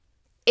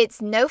It's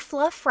No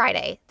Fluff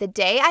Friday, the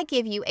day I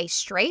give you a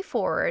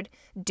straightforward,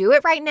 do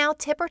it right now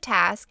tip or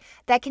task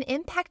that can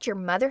impact your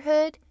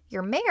motherhood,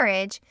 your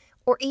marriage,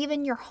 or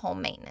even your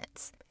home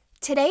maintenance.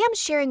 Today I'm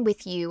sharing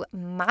with you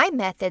my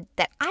method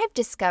that I've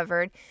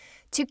discovered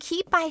to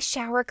keep my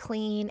shower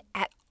clean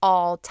at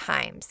all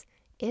times.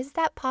 Is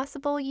that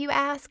possible, you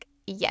ask?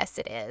 Yes,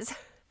 it is.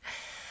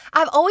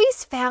 I've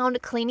always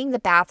found cleaning the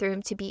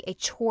bathroom to be a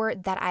chore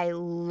that I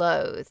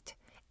loathed.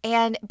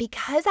 And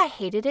because I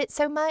hated it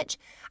so much,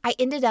 I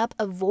ended up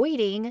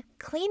avoiding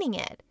cleaning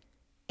it.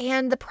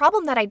 And the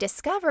problem that I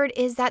discovered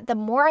is that the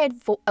more I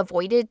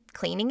avoided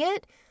cleaning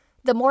it,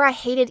 the more I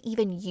hated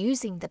even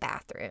using the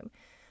bathroom.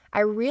 I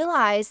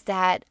realized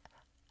that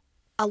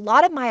a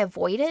lot of my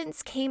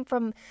avoidance came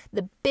from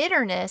the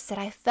bitterness that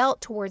I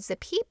felt towards the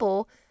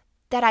people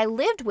that I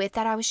lived with,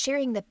 that I was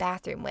sharing the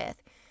bathroom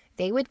with.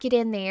 They would get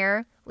in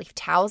there, leave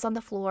towels on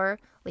the floor,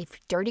 leave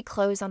dirty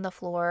clothes on the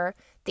floor,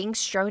 things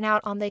strewn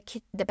out on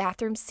the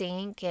bathroom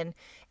sink, and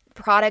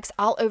products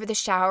all over the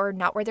shower,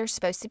 not where they're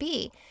supposed to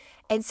be.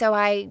 And so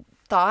I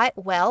thought,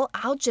 well,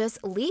 I'll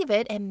just leave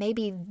it and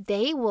maybe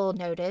they will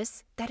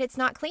notice that it's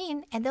not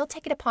clean and they'll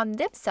take it upon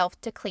themselves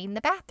to clean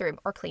the bathroom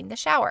or clean the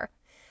shower.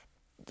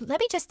 Let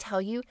me just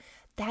tell you,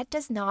 that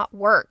does not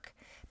work.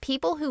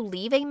 People who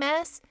leave a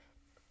mess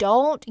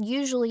don't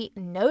usually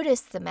notice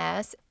the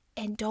mess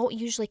and don't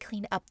usually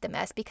clean up the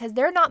mess because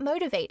they're not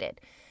motivated.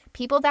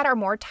 People that are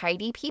more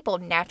tidy people,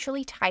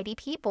 naturally tidy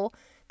people,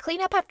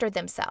 clean up after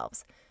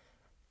themselves.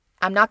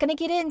 I'm not going to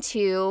get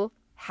into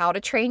how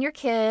to train your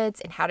kids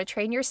and how to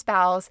train your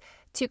spouse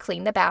to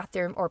clean the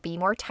bathroom or be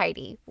more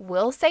tidy.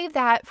 We'll save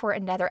that for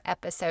another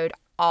episode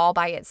all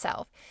by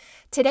itself.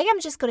 Today, I'm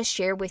just going to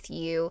share with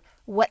you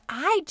what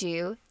I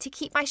do to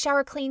keep my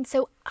shower clean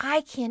so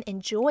I can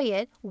enjoy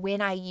it when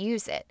I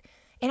use it.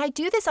 And I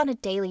do this on a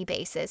daily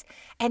basis,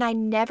 and I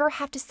never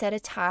have to set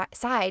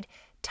aside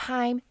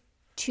time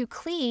to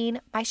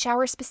clean my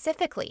shower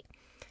specifically.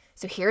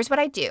 So here's what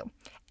I do.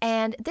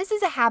 And this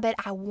is a habit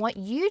I want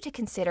you to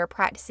consider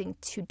practicing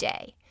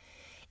today.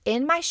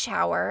 In my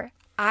shower,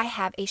 I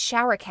have a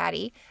shower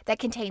caddy that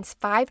contains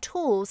 5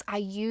 tools I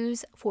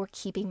use for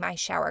keeping my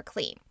shower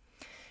clean.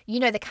 You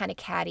know, the kind of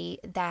caddy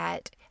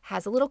that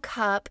has a little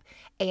cup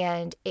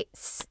and it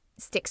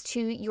sticks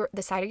to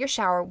the side of your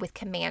shower with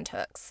command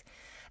hooks.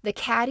 The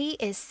caddy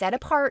is set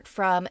apart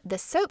from the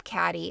soap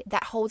caddy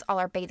that holds all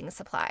our bathing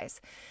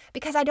supplies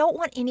because I don't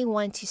want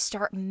anyone to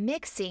start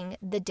mixing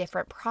the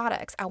different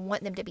products. I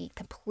want them to be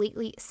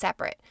completely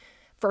separate.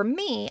 For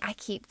me, I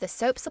keep the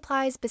soap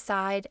supplies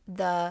beside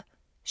the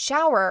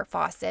shower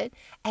faucet,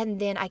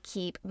 and then I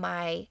keep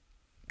my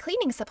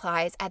cleaning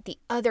supplies at the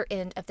other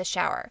end of the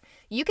shower.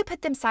 You could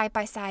put them side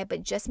by side,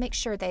 but just make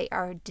sure they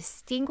are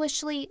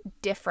distinguishedly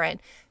different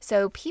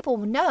so people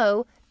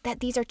know that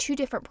these are 2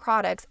 different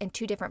products and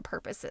 2 different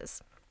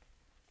purposes.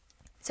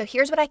 So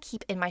here's what I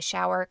keep in my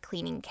shower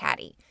cleaning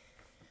caddy.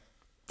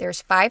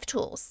 There's 5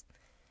 tools.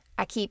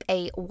 I keep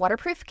a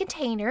waterproof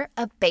container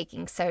of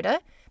baking soda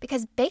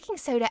because baking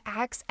soda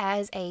acts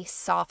as a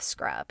soft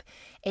scrub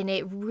and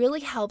it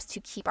really helps to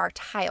keep our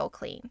tile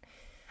clean.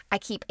 I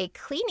keep a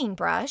cleaning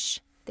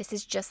brush. This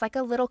is just like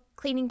a little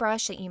cleaning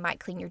brush that you might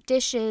clean your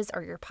dishes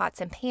or your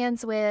pots and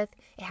pans with.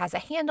 It has a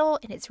handle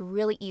and it's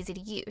really easy to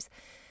use.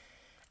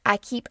 I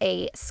keep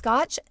a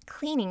Scotch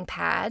cleaning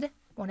pad,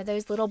 one of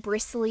those little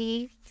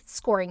bristly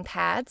scoring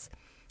pads.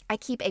 I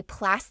keep a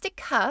plastic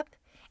cup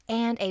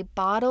and a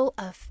bottle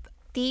of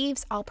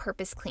Thieves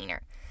all-purpose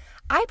cleaner.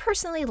 I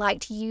personally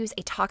like to use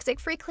a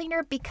toxic-free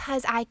cleaner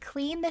because I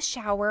clean the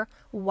shower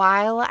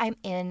while I'm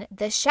in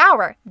the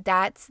shower.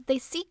 That's the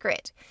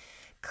secret.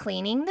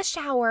 Cleaning the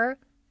shower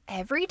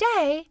every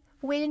day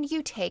when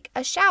you take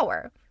a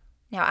shower.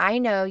 Now, I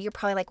know you're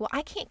probably like, well,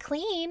 I can't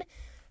clean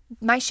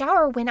my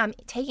shower when I'm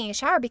taking a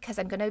shower because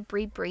I'm going to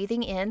be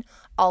breathing in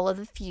all of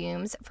the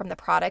fumes from the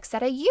products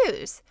that I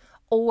use.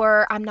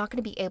 Or I'm not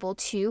going to be able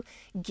to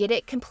get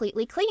it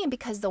completely clean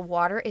because the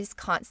water is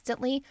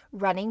constantly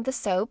running the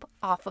soap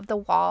off of the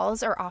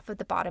walls or off of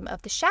the bottom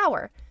of the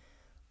shower.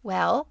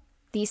 Well,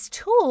 these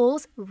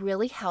tools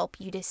really help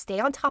you to stay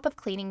on top of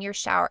cleaning your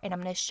shower, and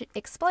I'm going to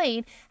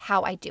explain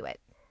how I do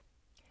it.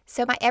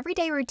 So my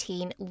everyday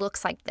routine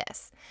looks like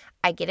this.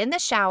 I get in the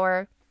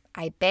shower,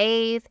 I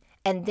bathe,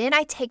 and then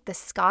I take the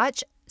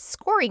Scotch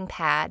scoring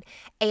pad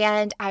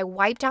and I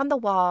wipe down the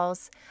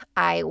walls,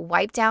 I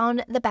wipe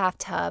down the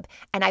bathtub,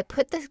 and I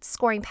put the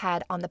scoring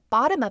pad on the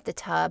bottom of the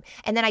tub,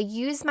 and then I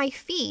use my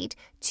feet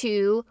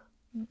to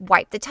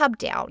wipe the tub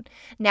down.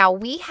 Now,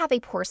 we have a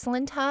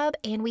porcelain tub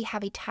and we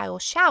have a tile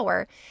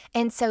shower,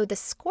 and so the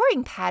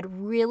scoring pad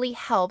really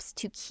helps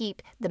to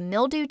keep the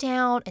mildew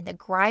down and the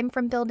grime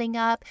from building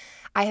up.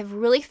 I have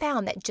really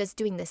found that just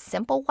doing the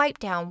simple wipe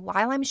down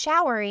while I'm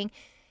showering,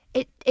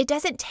 it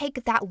doesn't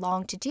take that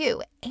long to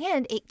do,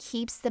 and it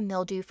keeps the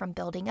mildew from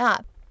building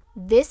up.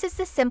 This is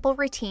the simple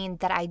routine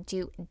that I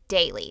do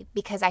daily.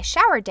 Because I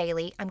shower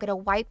daily, I'm going to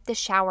wipe the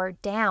shower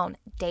down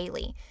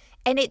daily.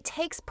 And it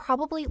takes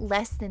probably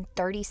less than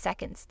 30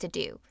 seconds to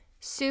do.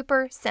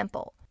 Super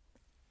simple.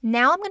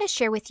 Now I'm going to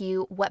share with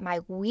you what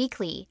my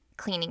weekly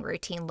cleaning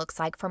routine looks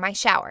like for my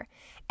shower.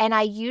 And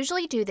I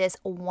usually do this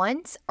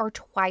once or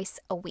twice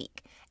a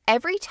week,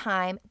 every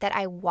time that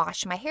I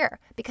wash my hair,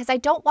 because I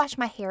don't wash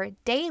my hair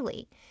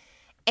daily.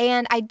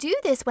 And I do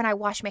this when I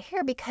wash my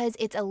hair because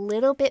it's a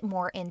little bit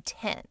more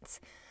intense.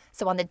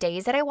 So on the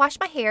days that I wash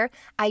my hair,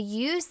 I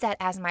use that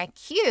as my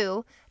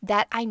cue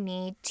that I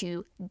need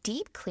to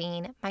deep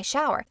clean my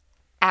shower.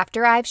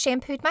 After I've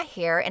shampooed my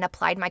hair and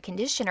applied my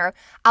conditioner,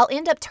 I'll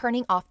end up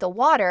turning off the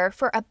water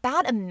for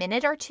about a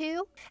minute or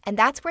two, and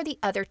that's where the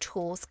other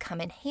tools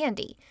come in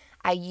handy.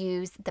 I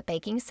use the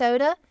baking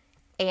soda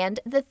and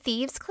the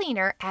Thieves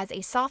cleaner as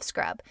a soft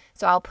scrub.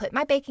 So I'll put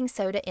my baking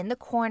soda in the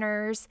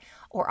corners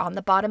or on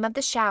the bottom of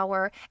the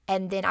shower,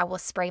 and then I will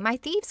spray my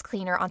Thieves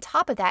cleaner on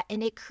top of that,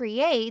 and it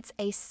creates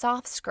a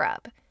soft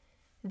scrub.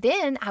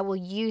 Then I will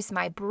use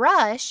my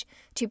brush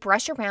to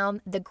brush around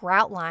the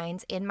grout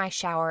lines in my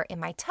shower in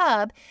my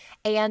tub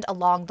and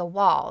along the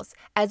walls,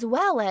 as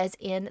well as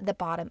in the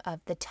bottom of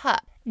the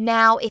tub.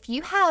 Now, if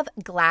you have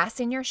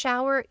glass in your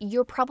shower,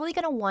 you're probably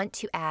going to want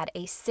to add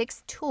a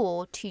sixth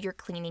tool to your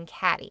cleaning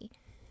caddy.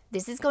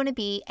 This is going to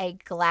be a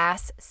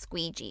glass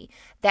squeegee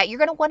that you're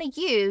going to want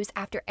to use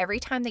after every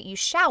time that you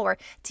shower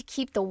to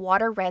keep the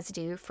water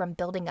residue from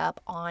building up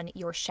on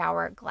your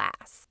shower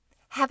glass.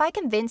 Have I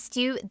convinced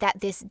you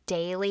that this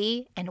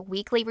daily and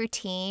weekly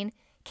routine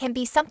can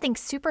be something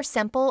super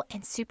simple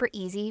and super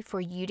easy for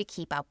you to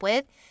keep up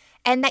with,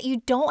 and that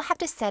you don't have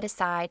to set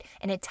aside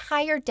an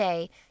entire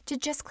day to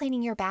just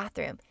cleaning your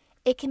bathroom?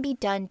 It can be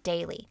done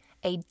daily,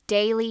 a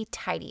daily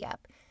tidy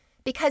up.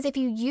 Because if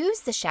you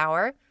use the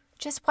shower,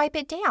 just wipe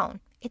it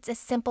down. It's as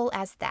simple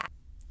as that.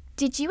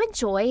 Did you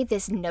enjoy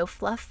this No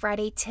Fluff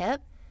Friday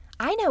tip?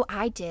 I know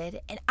I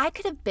did, and I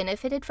could have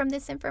benefited from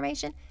this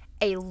information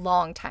a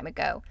long time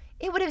ago.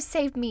 It would have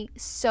saved me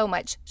so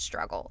much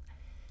struggle.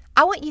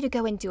 I want you to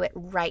go and do it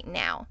right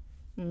now.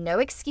 No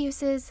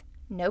excuses,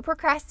 no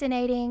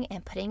procrastinating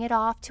and putting it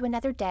off to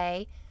another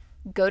day.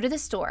 Go to the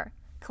store,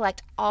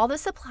 collect all the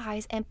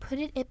supplies, and put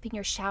it up in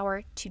your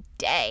shower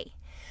today.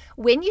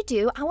 When you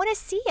do, I want to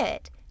see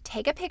it.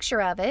 Take a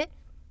picture of it,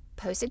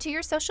 post it to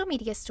your social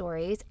media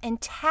stories, and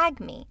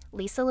tag me,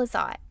 Lisa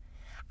Lazat.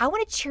 I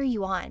want to cheer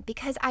you on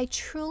because I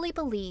truly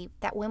believe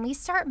that when we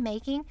start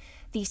making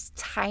these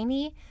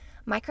tiny,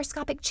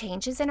 microscopic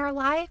changes in our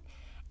life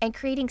and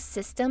creating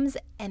systems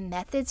and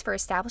methods for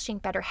establishing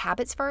better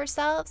habits for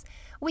ourselves,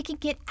 we can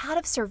get out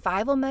of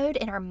survival mode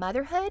in our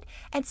motherhood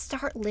and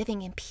start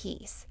living in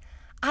peace.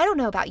 I don't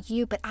know about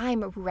you, but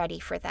I'm ready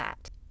for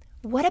that.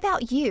 What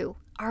about you?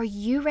 Are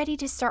you ready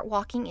to start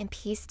walking in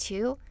peace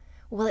too?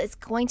 Well, it's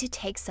going to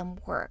take some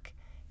work.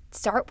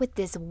 Start with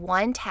this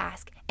one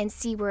task and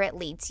see where it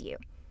leads you.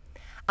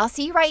 I'll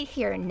see you right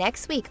here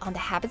next week on the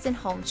Habits and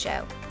Home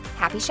Show.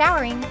 Happy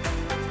showering!